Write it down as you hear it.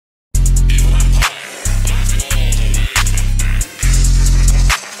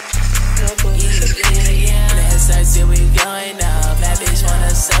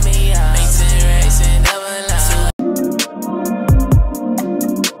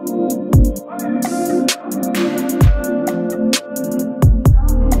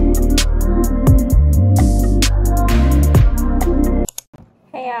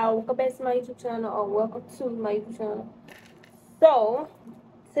welcome back to my YouTube channel, or welcome to my YouTube channel. So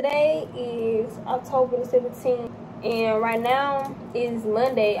today is October the 17th, and right now is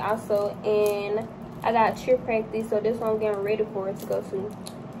Monday also, and I got cheer practice, so this one I'm getting ready for it to go to.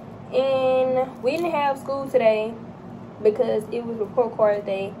 And we didn't have school today because it was report card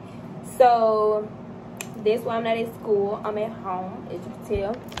day, so that's why I'm not at school. I'm at home, as you can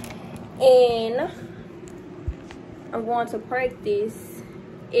tell, and I'm going to practice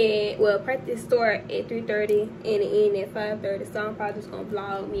practice start at 3:30 and it end at 5:30, so I'm probably just gonna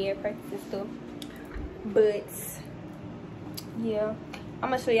vlog me at practice and stuff. But yeah,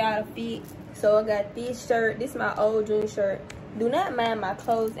 I'm gonna show y'all the fit. So I got this shirt. This is my old junior shirt. Do not mind my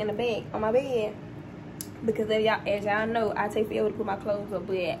clothes in the bag on my bed, because as y'all know, I take forever to put my clothes up,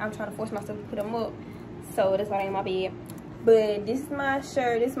 but I'm trying to force myself to put them up, so that's why they're in my bed. But this is my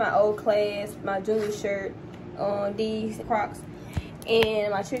shirt. This is my old class, my junior shirt. These Crocs,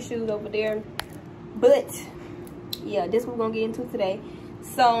 and my church shoes over there. But yeah, this we're gonna get into today.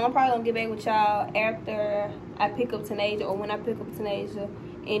 So I'm probably gonna get back with y'all after I pick up Tanasia, or when I pick up Tanasia,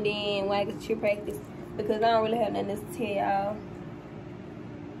 and then when I get to cheer practice, because I don't really have nothing else to tell y'all.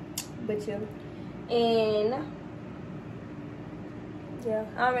 But yeah, and yeah,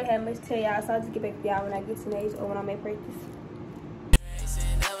 I don't really have much to tell y'all, so I'll just get back with y'all when I get to Tanasia or when I'm at practice.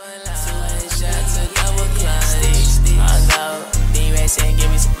 And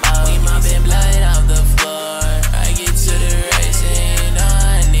give me some more. We mopping blood off the floor. I get to the race and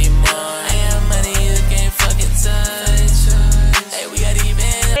I need more. I have money you can't fucking touch. Hey, we got even.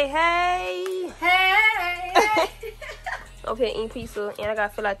 Hey. I'm here eating pizza, and I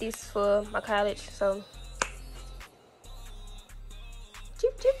gotta feel like this for my college, so.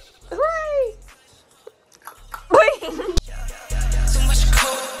 Chip, chip. Hooray! Wait! So much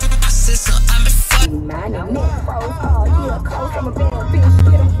coke. I said so, I'm been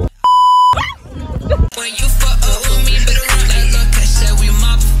fucking. When you fuck up with me, better run that look. I said we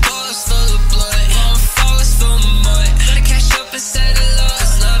mop balls full of blood. All falls full of mud. Gotta cash up inside the love.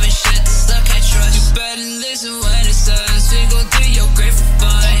 Cause love and shit, this love can't trust. You better listen when it's us. We gon' do your great for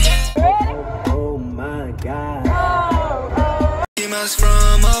fun. Oh my god. Emails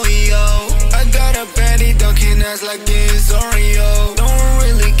from OEO. I got a baddie dunking ass like this Oreo. Don't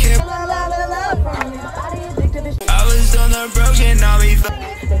really care. I was on the broken, now we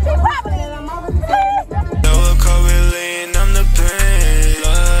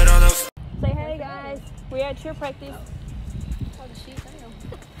Say hey guys, we're at cheer practice.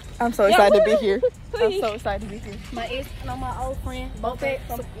 I'm so excited to be here. Please. I'm so excited to be here. My ex and my old friend, both at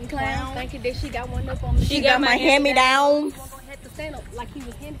some clown, thinking that she got one up on me. She got my hand-me-downs. Had to stand up like he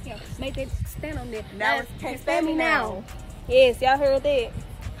was handicapped. Make that stand on there. Now it's can't stand me now. Yes, y'all heard that.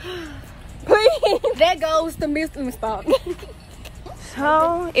 Please. That goes to Mr. Stock.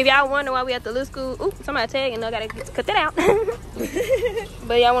 So, if y'all wonder why we at the little school, ooh, somebody tagging, I gotta cut that out.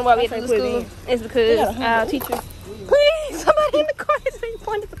 But y'all wonder why we at the little school, it's because our teachers. Please, somebody in the car is being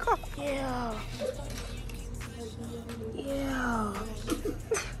pointed at the car. Yeah. Yeah.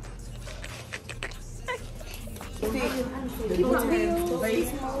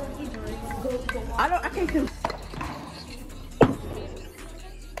 I can't.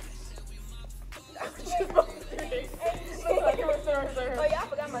 Oh yeah, I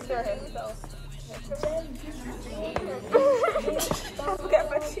forgot my shirt hair, so. I forgot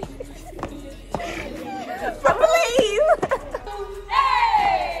my cheek. I believe.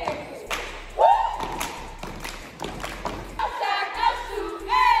 Hey! Woo! Outside, go shoot!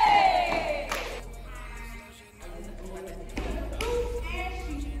 Hey!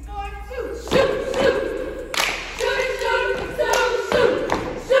 And she's going to shoot!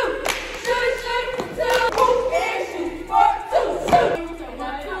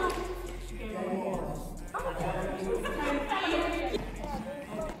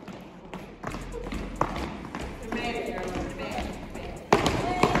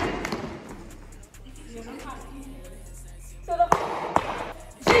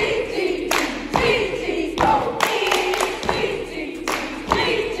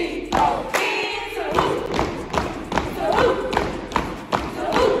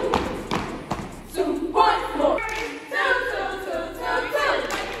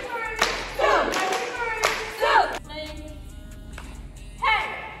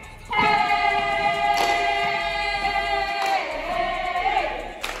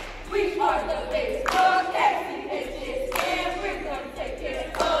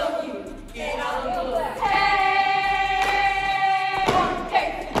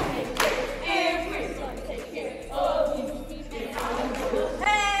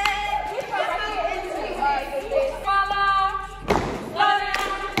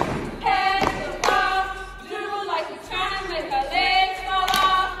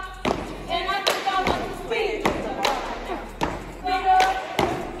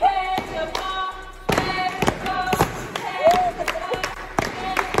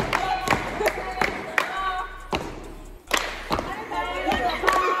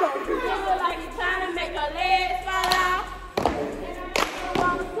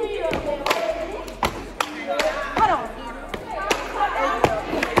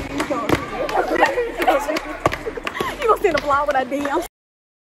 Damn.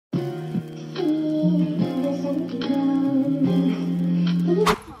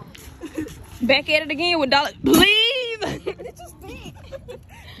 Back at it again with dollar. Please. Back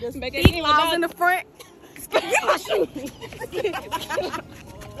at it again with dollars in the front.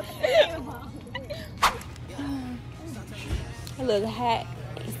 I look hot.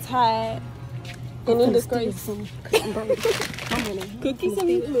 It's tired. And in disgrace. Cookies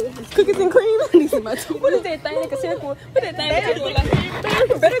and cream. What is that thing that can circle? What that thing that circle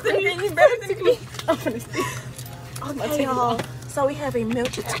like? Better than me. Better than me. I'm finna stick. Okay, y'all. So we have a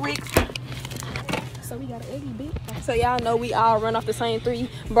melted Twix. So we got an eggy bit. So y'all know we all run off the same 3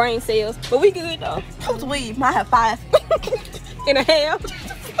 brain cells, but we good though. Who's we? I have 5 and a half.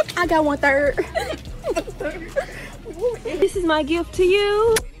 I got 1/3. This is my gift to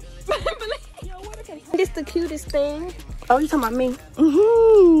you. This the cutest thing. Oh, you talking about me? This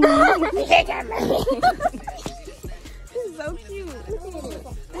is so cute.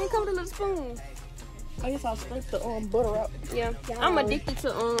 They come with a little spoon. I guess I'll scrape the butter out. Yeah. I'm addicted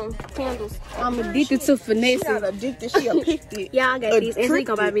to candles. I'm addicted to finesse. She not addicted, she addicted. Yeah, I got these. And she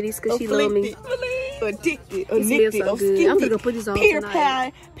gonna buy me these because she love me. Addicted, It smells so good. I'm gonna put this on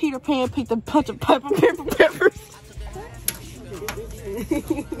tonight. Peter Pan picked a bunch of peppers.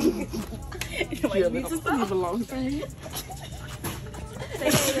 Say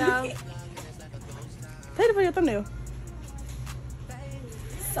hey, y'all. Take it for your thumbnail.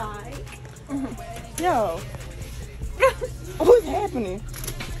 Side. Yo. What's happening?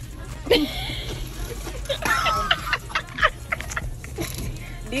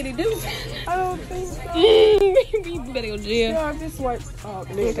 Did he do? I don't think so. You better go to jail. Yeah, this works. Oh,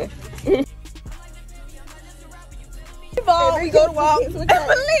 okay. If we go to walk, let me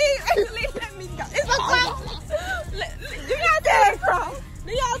go. It's a clown. Do y'all see it from?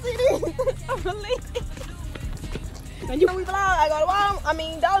 Do y'all see this? When you we vlog, I go to Walmart. I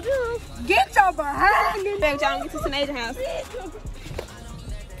mean, Dollar General. Get your behind me. Baby, y'all don't get to Sinead's house.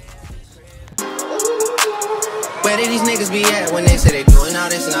 Where did these niggas be at when they say they doing all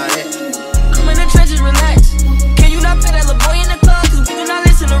this and all that? I'm in the trenches, relax. Can you not put that little boy in the club? Cause we do not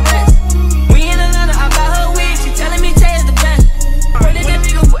listen to rest. We in Atlanta, I buy her wig. She telling me Tay is the best. Heard that that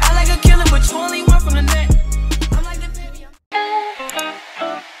nigga I like a killer, but you only one from the net. I'm like the baby.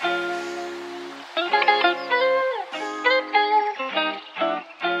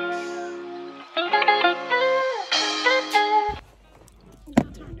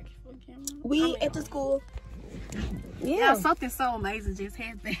 We at the school. Yeah, something so amazing just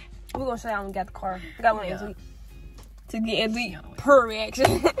happened. We're gonna show y'all when we got the car. We got one next week. To get at least per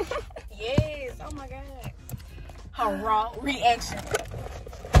reaction. Yes. Oh my God. Her raw reaction.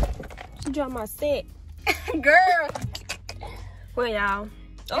 She dropped my set. Girl. Well, y'all.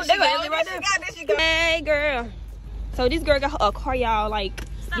 Oh, they got it right there. Hey, girl. So this girl got a car, y'all. Like,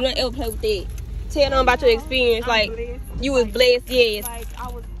 you don't ever play with that. Tell them about your experience. Like, you was blessed, yes. Like, I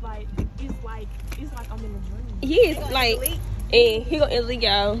was like, it's like I'm in a dream. Yes, like, and he gonna elite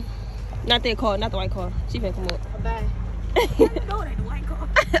y'all. Not that car, not the white car. She finna come up. Bye. No, it ain't the white car.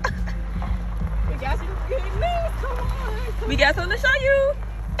 We got some good news. Come on. We got something to show you.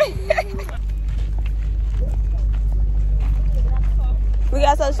 We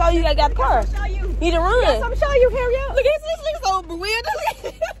got something to show you. I got the car. Show you. Need to run. Got something to show you. Hurry up. Look at this. Looks so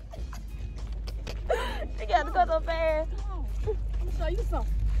bewildered. They got to go so fast. Let me show you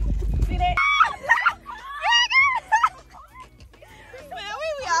something. See that? Man,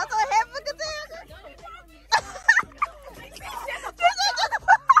 we all so happy for the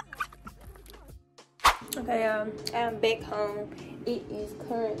Okay, I'm back home. It is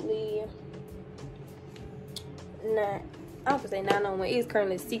currently I was gonna say 9:01. It's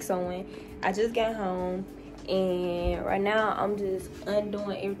currently 6:01. I just got home, and right now I'm just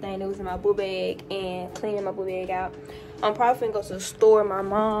undoing everything that was in my book bag and cleaning my book bag out. I'm probably gonna go to the store with my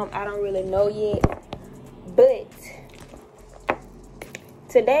mom. I don't really know yet, but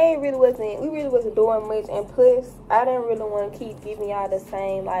today we really wasn't doing much, and plus I didn't really want to keep giving y'all the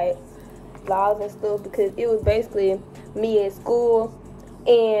same like vlogs and stuff because it was basically me at school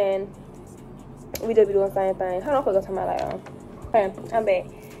and we just be doing the same thing. Hold on, I'm gonna turn my light on. Okay, I'm back.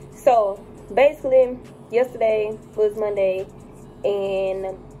 So basically yesterday was Monday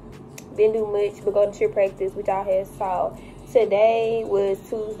and didn't do much but go to cheer practice, which I had saw. Today was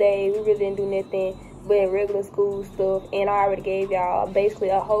Tuesday. We really didn't do nothing but regular school stuff, and I already gave y'all basically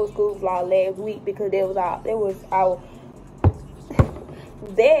a whole school vlog last week because that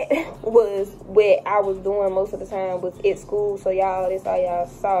was what I was doing most of the time was at school. So y'all, that's all y'all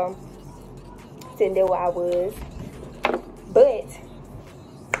saw. Sitting there where I was. But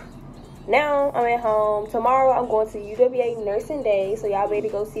now I'm at home. Tomorrow I'm going to UWA Nursing Day, so y'all better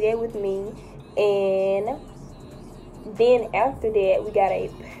go see that with me. And then after that, we got a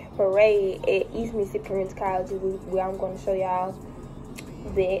parade at East Mississippi Community College, where I'm going to show y'all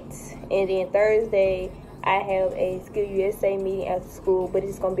that. And then Thursday, I have a Skill USA meeting after school, but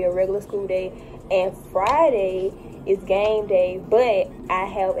it's going to be a regular school day. And Friday is game day, but I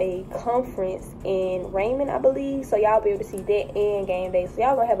have a conference in Raymond, I believe. So y'all be able to see that and game day. So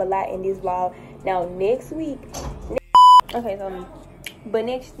y'all gonna have a lot in this vlog. Now next week, but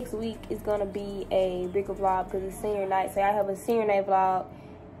next week is gonna be a bigger vlog because it's senior night. So y'all have a senior night vlog,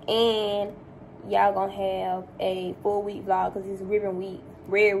 and y'all gonna have a full week vlog because it's ribbon week,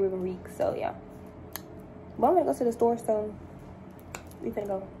 red ribbon week. So yeah. But I'm gonna go to the store, so we finna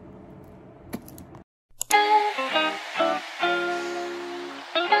go.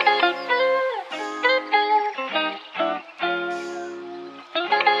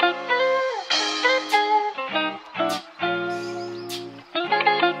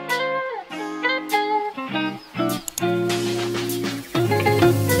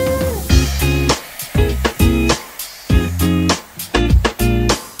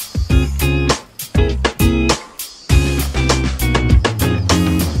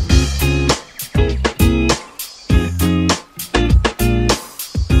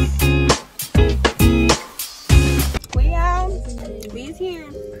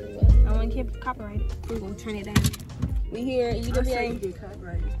 Copyright. We're gonna turn it down. We here at UWA.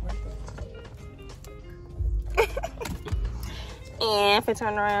 And if I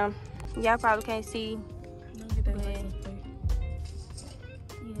turn around, y'all probably can't see. But yeah,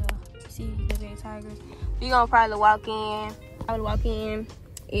 see UWA Tigers. We gonna probably walk in. I would walk in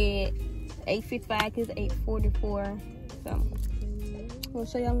at 8:55 because it's 8:44. So we'll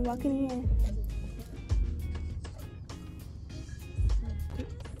show y'all walking in.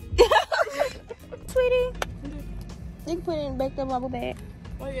 Sweetie, you can put it in back the bubble bag.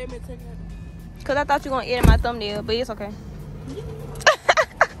 Why you ain't me take it? Cause I thought you were gonna edit my thumbnail, but it's okay.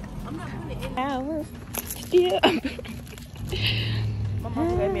 I'm not putting it in. Ow, yeah. My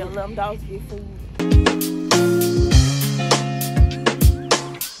mama gave me a lump dog to get food.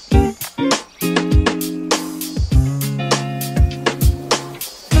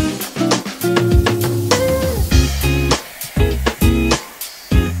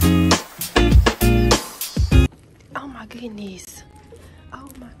 Goodness. Oh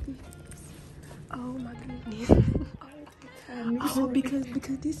my goodness. Oh my goodness. Oh, because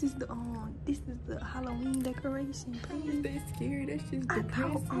this is the Halloween decoration. Please. They scared. That's just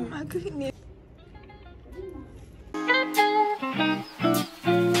depressing. Oh my goodness.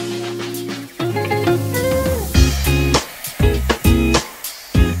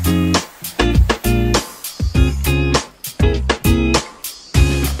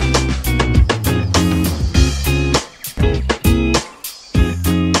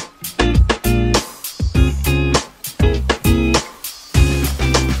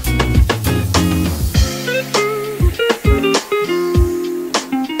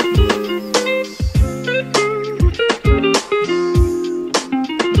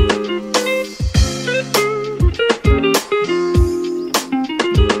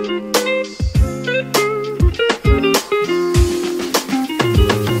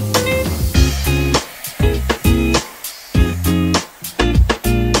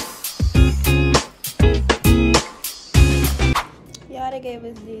 Gave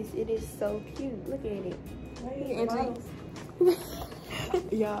us this. It is so cute. Look at it.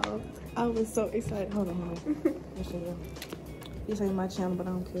 Y'all, I was so excited. Hold on. I'll show you. This ain't my channel, but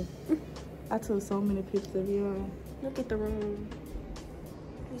I don't care. I took so many pictures of y'all. Look at the room.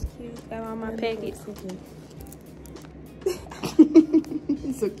 It's cute. Got all my packets.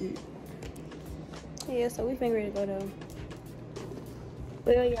 It's so cute. Yeah, so we finna ready to go though.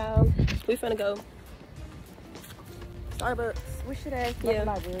 Well, y'all, we finna go. Starbucks. We should ask about the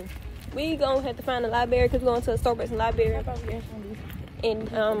library. We gonna have to find the library because we're going to a Starbucks and library.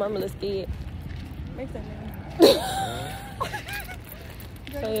 And I'm a little scared. Make that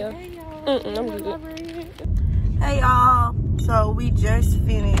So yeah. I'm good. Hey y'all. So we just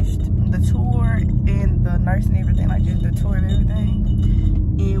finished the tour and the nurse and everything, like just the tour and everything.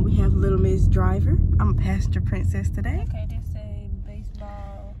 And we have Little Miss Driver. I'm a passenger princess today. Okay, this is a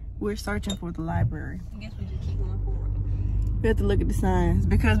baseball. We're searching for the library. I guess we just keep going forward. We have to look at the signs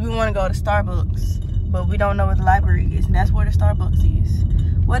because we want to go to Starbucks, but we don't know where the library is, and that's where the Starbucks is.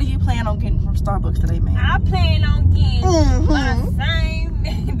 What do you plan on getting from Starbucks today, man? I plan on getting the same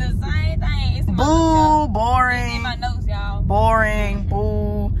thing. It's in my Boo, boring. It's in my notes, y'all. Boring,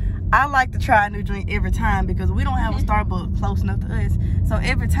 boo. I like to try a new drink every time because we don't have a Starbucks close enough to us. So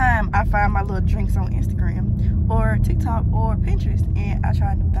every time I find my little drinks on Instagram or TikTok or Pinterest and I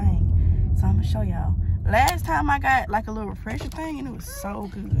try a new thing. So I'm gonna show y'all. Last time I got like a little refresher thing and it was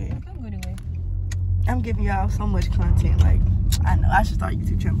so good. I'm giving y'all so much content. Like, I know I should start a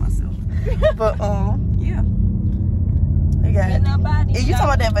YouTube channel myself. But yeah. You got it. And you talking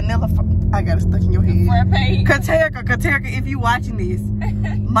about that vanilla? I got it stuck in your head. Katerka, if you watching this,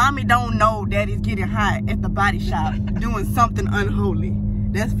 mommy don't know daddy's getting hot at the body shop doing something unholy.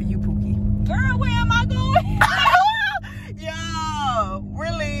 That's for you, Pookie. Girl, where am I going? Yo,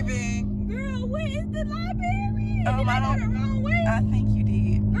 we're leaving. Girl, where is the library? I go the wrong way? I think you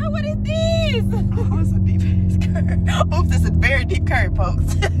did. Girl, what is this? Oh, it's a deep ass curve. Oops, it's a very deep curve,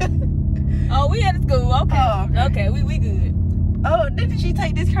 folks. Oh, we at the school. Okay. Oh, okay, we good. Oh, didn't she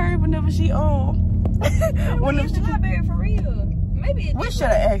take this curve whenever she whenever she the library for real? Maybe it's we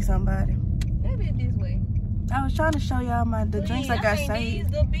should have asked somebody. Maybe it's this way. I was trying to show y'all the drinks I got saved.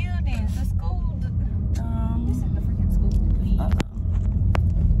 These the buildings, the school. This is the freaking school.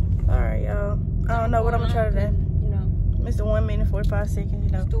 Alright, y'all. I don't know what I'm gonna try to do. You know, Mr. 1 minute 45 seconds. You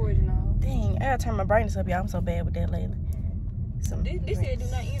know. storage and all. Dang, I gotta turn my brightness up, y'all. I'm so bad with that lately. This said do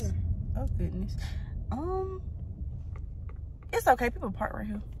not enter. Oh goodness. It's okay. People park right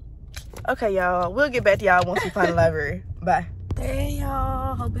here. Okay, y'all. We'll get back to y'all once we find the library. Bye. Hey,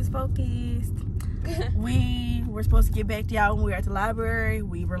 y'all. Hope it's focused. We were supposed to get back to y'all when we were at the library.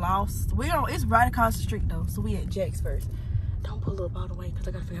 We were lost. It's right across the street though, so we at Jack's first. Don't pull up all the way because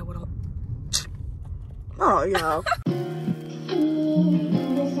I gotta figure out what I'm. Oh, y'all.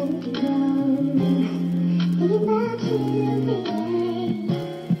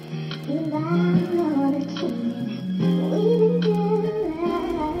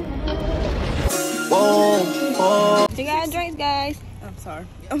 You got drinks, guys. I'm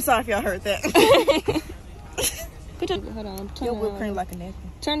sorry if y'all heard that. Hold on. Turn Your around. whipped cream like a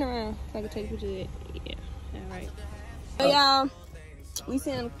napkin. Turn around so I can take a picture of it. Yeah. All right. So y'all, we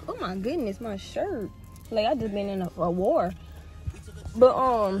seen. Oh my goodness, my shirt. Like I just been in a war.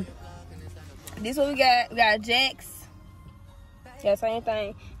 But this what we got. We got Jack's. Yeah, same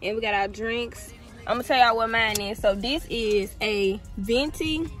thing. And we got our drinks. I'm gonna tell y'all what mine is. So this is a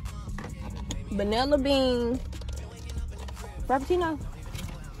venti vanilla bean frappuccino.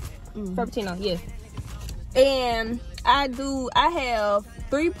 Frappuccino, yes. And I have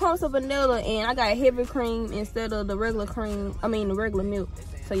 3 pumps of vanilla and I got heavy cream instead of the regular cream. I mean the regular milk.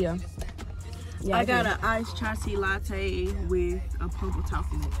 So yeah. I got an iced chai tea latte with a purple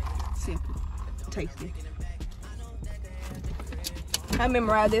toffee milk. Simple, tasty. I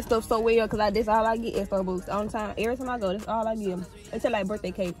memorize that stuff so well because that's all I get at Starbucks. On time, every time I go, that's all I get. It's like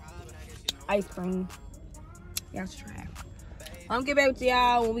birthday cake, ice cream. Y'all should try it. I'm gonna get back with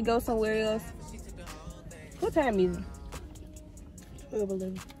y'all when we go somewhere else. What time is it?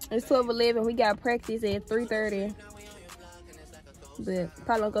 12:11. It's 12:11. We got practice at 3:30. But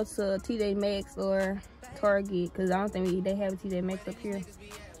probably gonna go to TJ Maxx or Target because I don't think they have a TJ Maxx up here.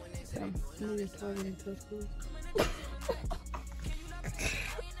 So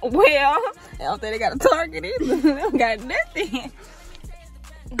well, I don't think they got a Target either. They don't got nothing.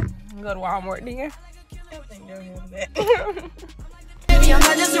 Go to Walmart then. I think they'll have that. Baby, I'm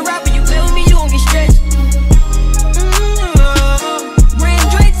not just a rapper. You play with me, you won't get stretched. Bring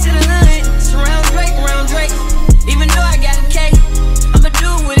Drake to the hood. Surround Drake, around Drake. Even though I got a K, I'ma do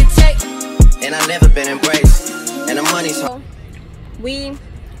what it takes. And I've never been embraced. And the money's home. We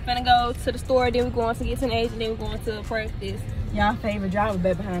gonna go to the store, then we're going to get some eggs, and then we're going to practice. Y'all favorite driver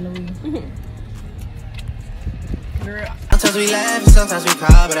back behind the wheel. Girl. Sometimes we laugh, sometimes we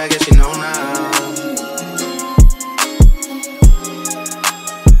cry, but I guess you know now.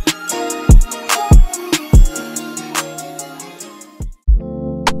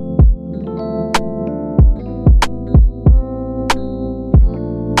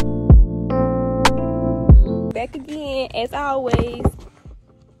 Back again, as always.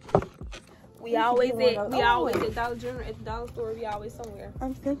 We always at Dollar General, at the dollar store. We always somewhere.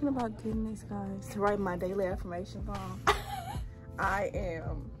 I'm thinking about getting this, guys, to write my daily affirmations on. I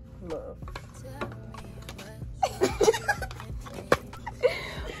am love. We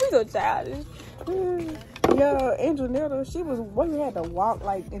so childish. Yeah, Angelina, we had to walk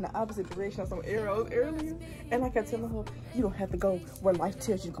like in the opposite direction on some arrows earlier, and I kept telling her, you don't have to go where life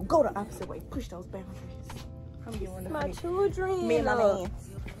tells you to go the opposite way. Push those boundaries. I'm getting My children. Me and my man.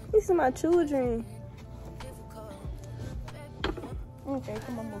 These are my children. Okay,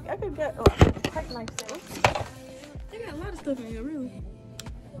 come on, movie. I could get quite nice stuff. They got a lot of stuff in here, really.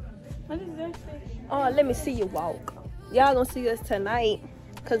 What is that? Oh, let me see you walk. Y'all gonna see us tonight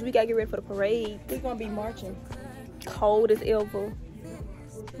because we gotta get ready for the parade. We're gonna be marching. Cold as ever,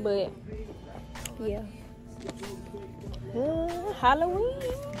 but yeah. Halloween.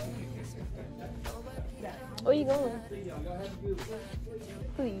 Where you going?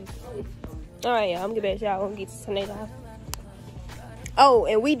 Please. All right, y'all. I'm gonna get back to y'all. I'm gonna get to Tornado House. Oh,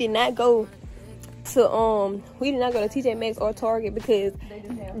 and we did not go to TJ Maxx or Target because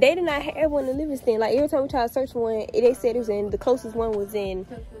they did not have one in Livingston. Like every time we tried to search for one, they said it was in the closest one was in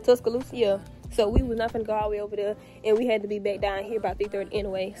Tuscaloosa. Yeah. So we was not gonna go all the way over there, and we had to be back down here about 3:30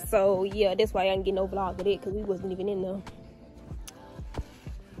 anyway. So yeah, that's why I didn't get no vlog of it because we wasn't even in there.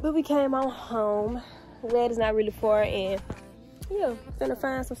 But we came on home. Glad it's not really far, and yeah, gonna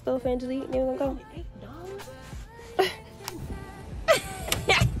find some stuff and just eat, and then we're gonna go.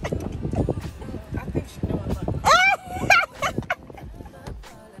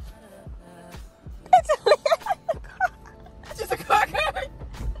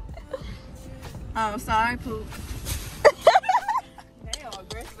 Oh, sorry, poop. Damn,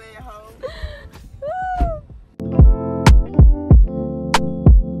 aggressive ass hoe.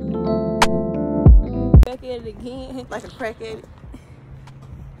 Back at it again. Like a crack at it.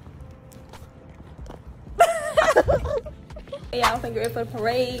 Hey, y'all, finna get ready for the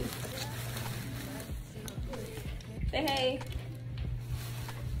parade. Say hey.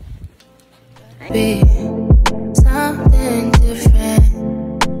 Be something different.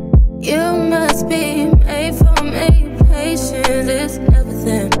 You must be made for me. Patience is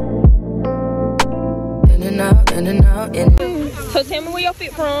everything. In and out, in and out, in and out. So tell me where your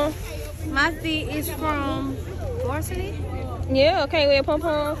fit from. My feet is from Varsity. Yeah, okay, wear pom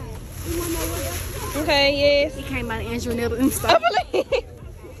pom. Okay, yes. It came out of Andrew Nettle and stuff. I believe.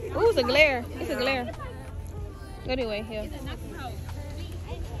 Ooh, it's a glare. It's a glare. Anyway, yeah.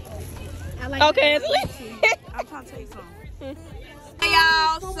 I like Okay, I'm trying to tell you something. Hey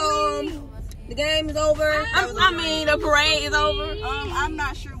y'all, so the game is over. I mean, the parade is over. I'm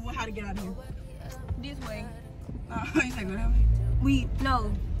not sure how to get out of here. This way. You say go that way?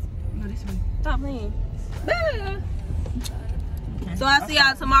 No. No, this way. Stop playing. So I'll see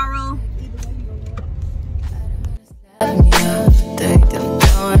y'all tomorrow.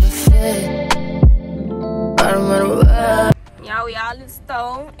 Y'all, we all in the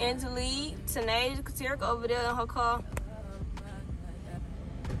store. Angelique, Tanae, Katirka over there in her car.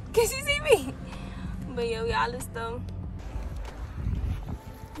 Can she see me? But yeah, we all in the store.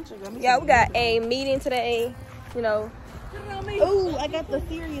 Yeah, we got a meeting today, you know. Ooh, I got the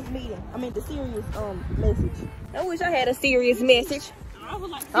serious meeting. I mean, the serious message. I wish I had a serious message.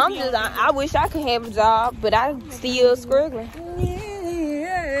 I wish I could have a job, but I'm still struggling.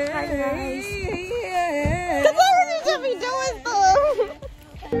 Hi guys. Cause why would you just be doing stuff?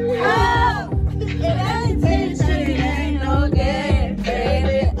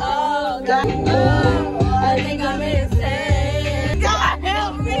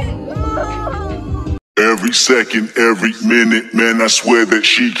 Every second, every minute, man, I swear that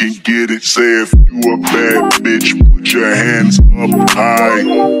she can get it. Say if you a bad bitch, put your hands up high.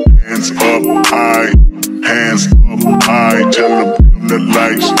 Hands up high. Hands up high. Tell them the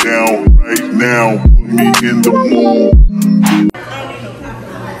lights down right now. Put me in the mood.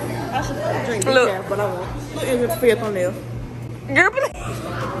 I should drink Look. decaf, but I won't. Look at the fifth on there. Girl,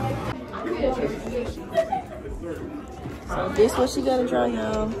 So this what she gotta try,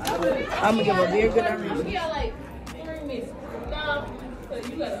 y'all. I'm gonna give her a very good direction.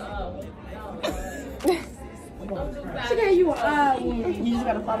 She gave you you just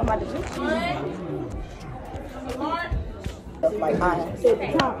gotta follow my directions. Like I said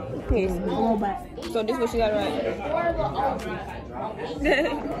at the top. Yes, roll back. so this what she got right.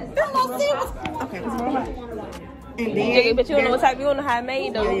 Okay, let's roll back. And then Yeah, but you don't know what type. You don't know how it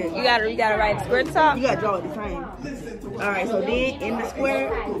made though. Yeah. You gotta write the square top. you gotta draw it the same. Alright, so then in the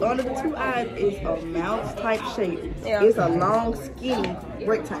square, under the two eyes is a mouse type shape. Yeah. It's a long, skinny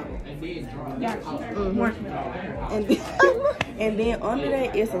rectangle. And then under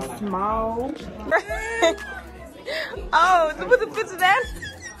that is a small. Oh, so put the picture down.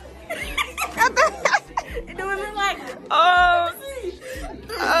 It don't look like. Oh,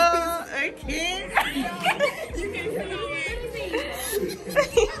 I can't.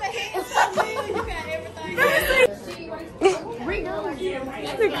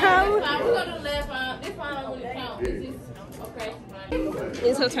 the color.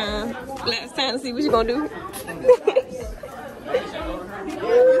 It's her time. Last time to see what you gonna do.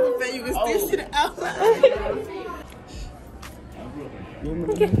 You can still see the outside. We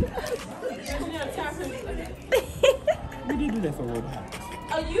did do that for robots.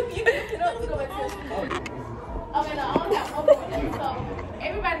 Oh, you picked it up to go back to the okay, no, I don't have open. So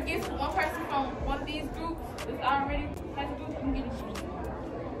every gets one person from one of these groups that's already has a group, we can get it.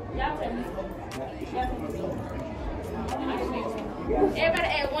 Y'all tell me. Everybody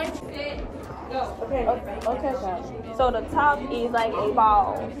add one set. Go. Okay, guys. So the top is like a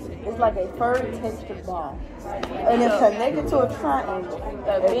ball. It's like a furry textured ball. And it's connected to a triangle.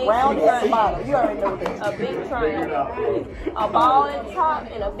 It's rounded at the bottom. You already know this. A big triangle. A ball at the top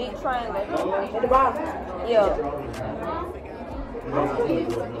and a big triangle at At the bottom. Yeah.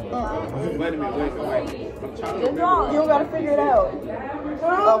 Just draw You don't gotta figure it out.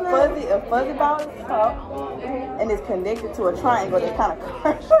 A fuzzy ball is top, and it's connected to a triangle that's kind of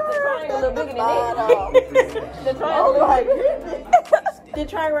curved. The triangle a little bigger than this. The triangle. Oh my goodness. The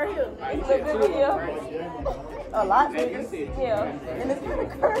triangle right here. It's a little bigger here. A lot bigger. Yeah. And it's kind of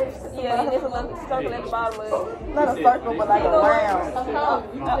curved. Yeah, and there's a little circle at the bottom of it. Not a circle, but like a round. Okay,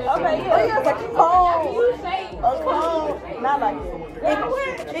 Oh yeah. yeah, it's like a cone. A cone. Not like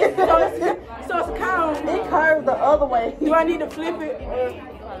it. So it's a cone. It curves the other way. Do I need to flip it?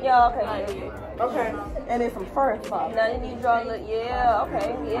 Yeah, okay. Okay. And it's some fur top. Now you need to draw a little, yeah,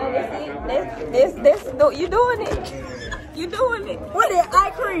 okay. Yeah, that's it. You doing it. You doing it. What is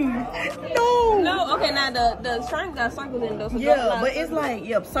eye cream? No. No, okay, now the triangle got circles in those. So Yeah, but it's like,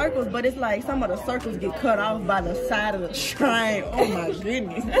 circles, but it's like some of the circles get cut off by the side of the triangle. Oh my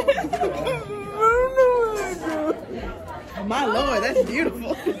goodness. My Lord, that's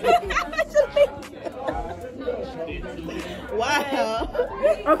beautiful. Wow.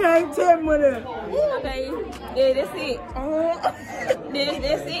 Okay, tell me what it is. Okay, yeah, that's it.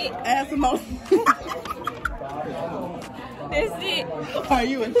 That's it. Add some more. That's it. Are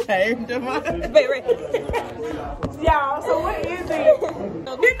you ashamed of us? Baby. Y'all, so what is it?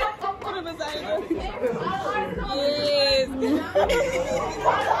 Put it beside you. Yes.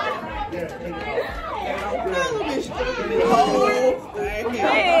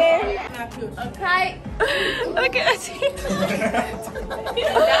 Okay. Okay.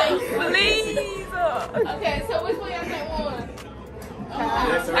 Please. Okay, so which one y'all think won? Alright,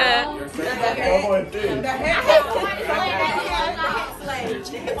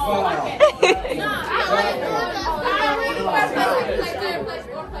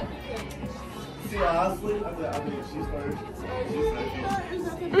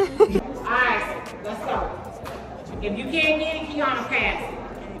 let's go. If you can't get it, Kiana, pass it.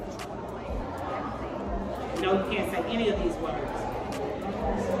 No, you can't say any of these words.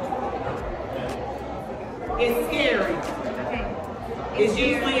 It's scary. It's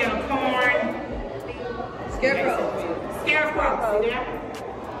usually a corn. Scarecrow. Scarecrow, see that?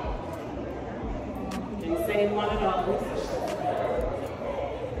 And say one of those.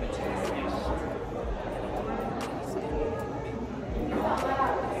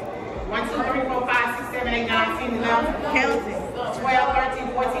 1, 2, 3, 4, 5, 6, 7, 8, 9, 10, 11. Count it. 12, 13,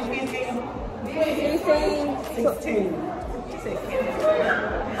 14, 15. 16.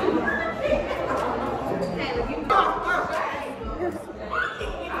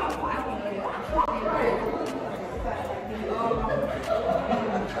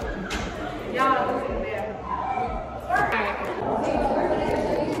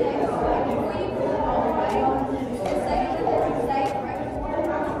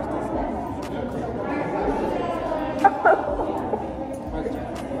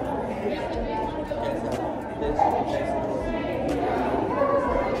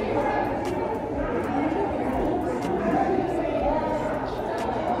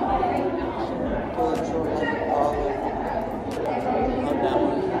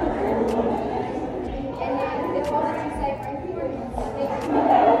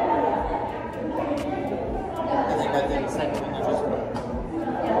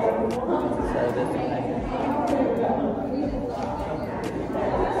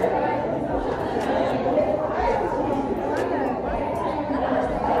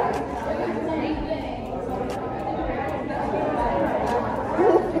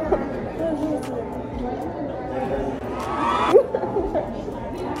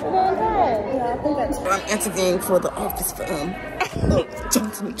 I'm interviewing for the office for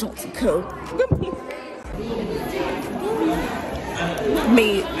Johnson & Johnson Co.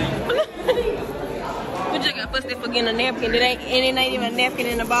 Me. We just got busted for getting a napkin. It ain't even a napkin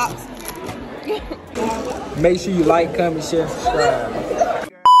in the box. Make sure you like, comment, share,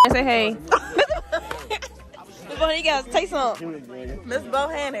 subscribe. I say hey. Miss Bohanna, you guys take some. Miss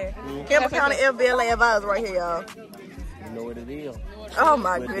Bohanna. Campbell County FBLA advisor right here, y'all. You know what it is. Oh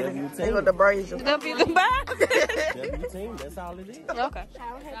my goodness. They got the brazier. Don't be the back. W team, that's all it is. Okay.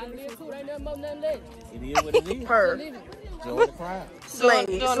 It is what it is. Her. Join the crowd. Slade.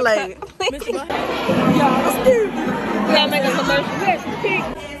 Y'all make a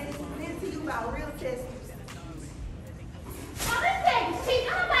commercial.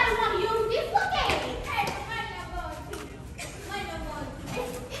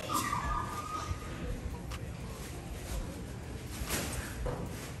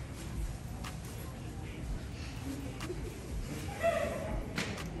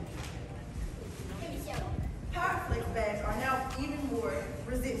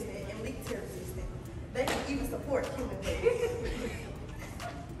 resistant and leak tear resistant. They can even support human weight.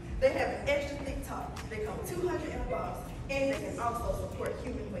 They have an extra thick top. They come 200 mLs, and they can also support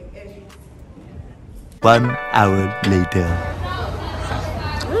human weight as you. 1 hour later.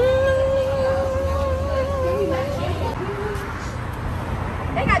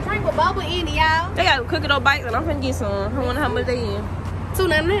 They got drink with bubble in it, y'all. They got cookie dough bites, and I'm finna get some. I wonder how much they in.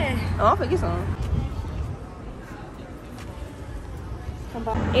 $2.99. Oh, I'm finna get some.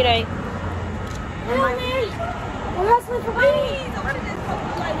 It ain't. We're hustling for money.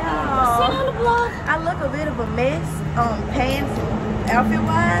 I look a bit of a mess, pants and outfit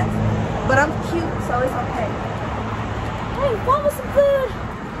wise, but I'm cute, so it's okay. Hey, what was some food?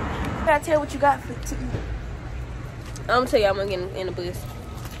 Can I tell what you got for to eat? I'm gonna tell you, I'm gonna get in the bus.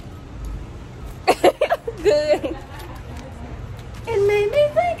 Good. It made me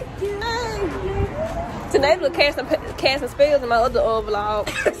think of you. Today we're casting spells in my other vlog.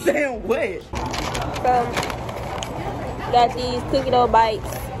 Saying what? So, got these cookie dough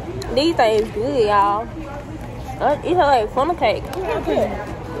bites. These things good, y'all. It's like funnel cake.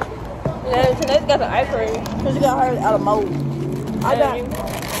 Yeah, today's got some ice cream. Cause you got her out of mold. I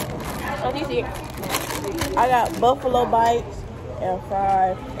got buffalo bites and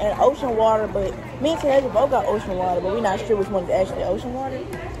fries and ocean water, but me and Teresa both got ocean water, but we're not sure which one is actually ocean water.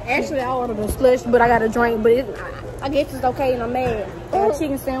 Actually, I ordered a slush, but I got a drink. But I guess it's okay, and I'm mad. I got a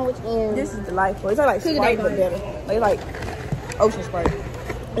chicken sandwich and this is delightful. It's like Sprite, but better. They like ocean Sprite.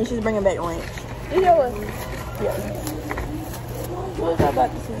 And she's bringing back ranch. You know what? Yeah. What was I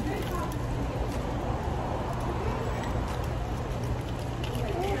about to say?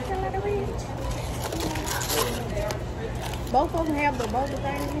 both of them have the bubble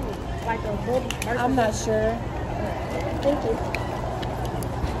thing in it, like a bubble. I'm not sure. Thank you.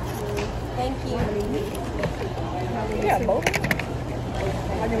 Thank you. Yeah, both.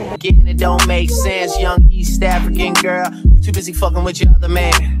 Getting it don't make sense, young East African girl. You too busy fucking with your other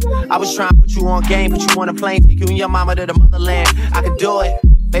man. I was trying to put you on game, put you on a plane, take you and your mama to the motherland. I could do it,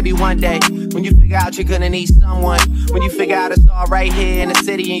 maybe one day. When you figure out you're gonna need someone. When you figure out it's all right here in the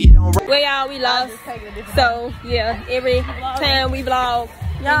city and you don't. Well, y'all, we lost. So yeah, every time we vlog,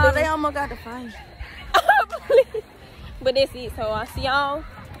 y'all, they almost got the fight. But that's it. So I'll see y'all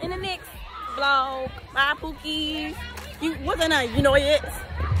in the next vlog. Bye, Pookies. What's that name? You know it?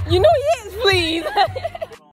 You know yes, please.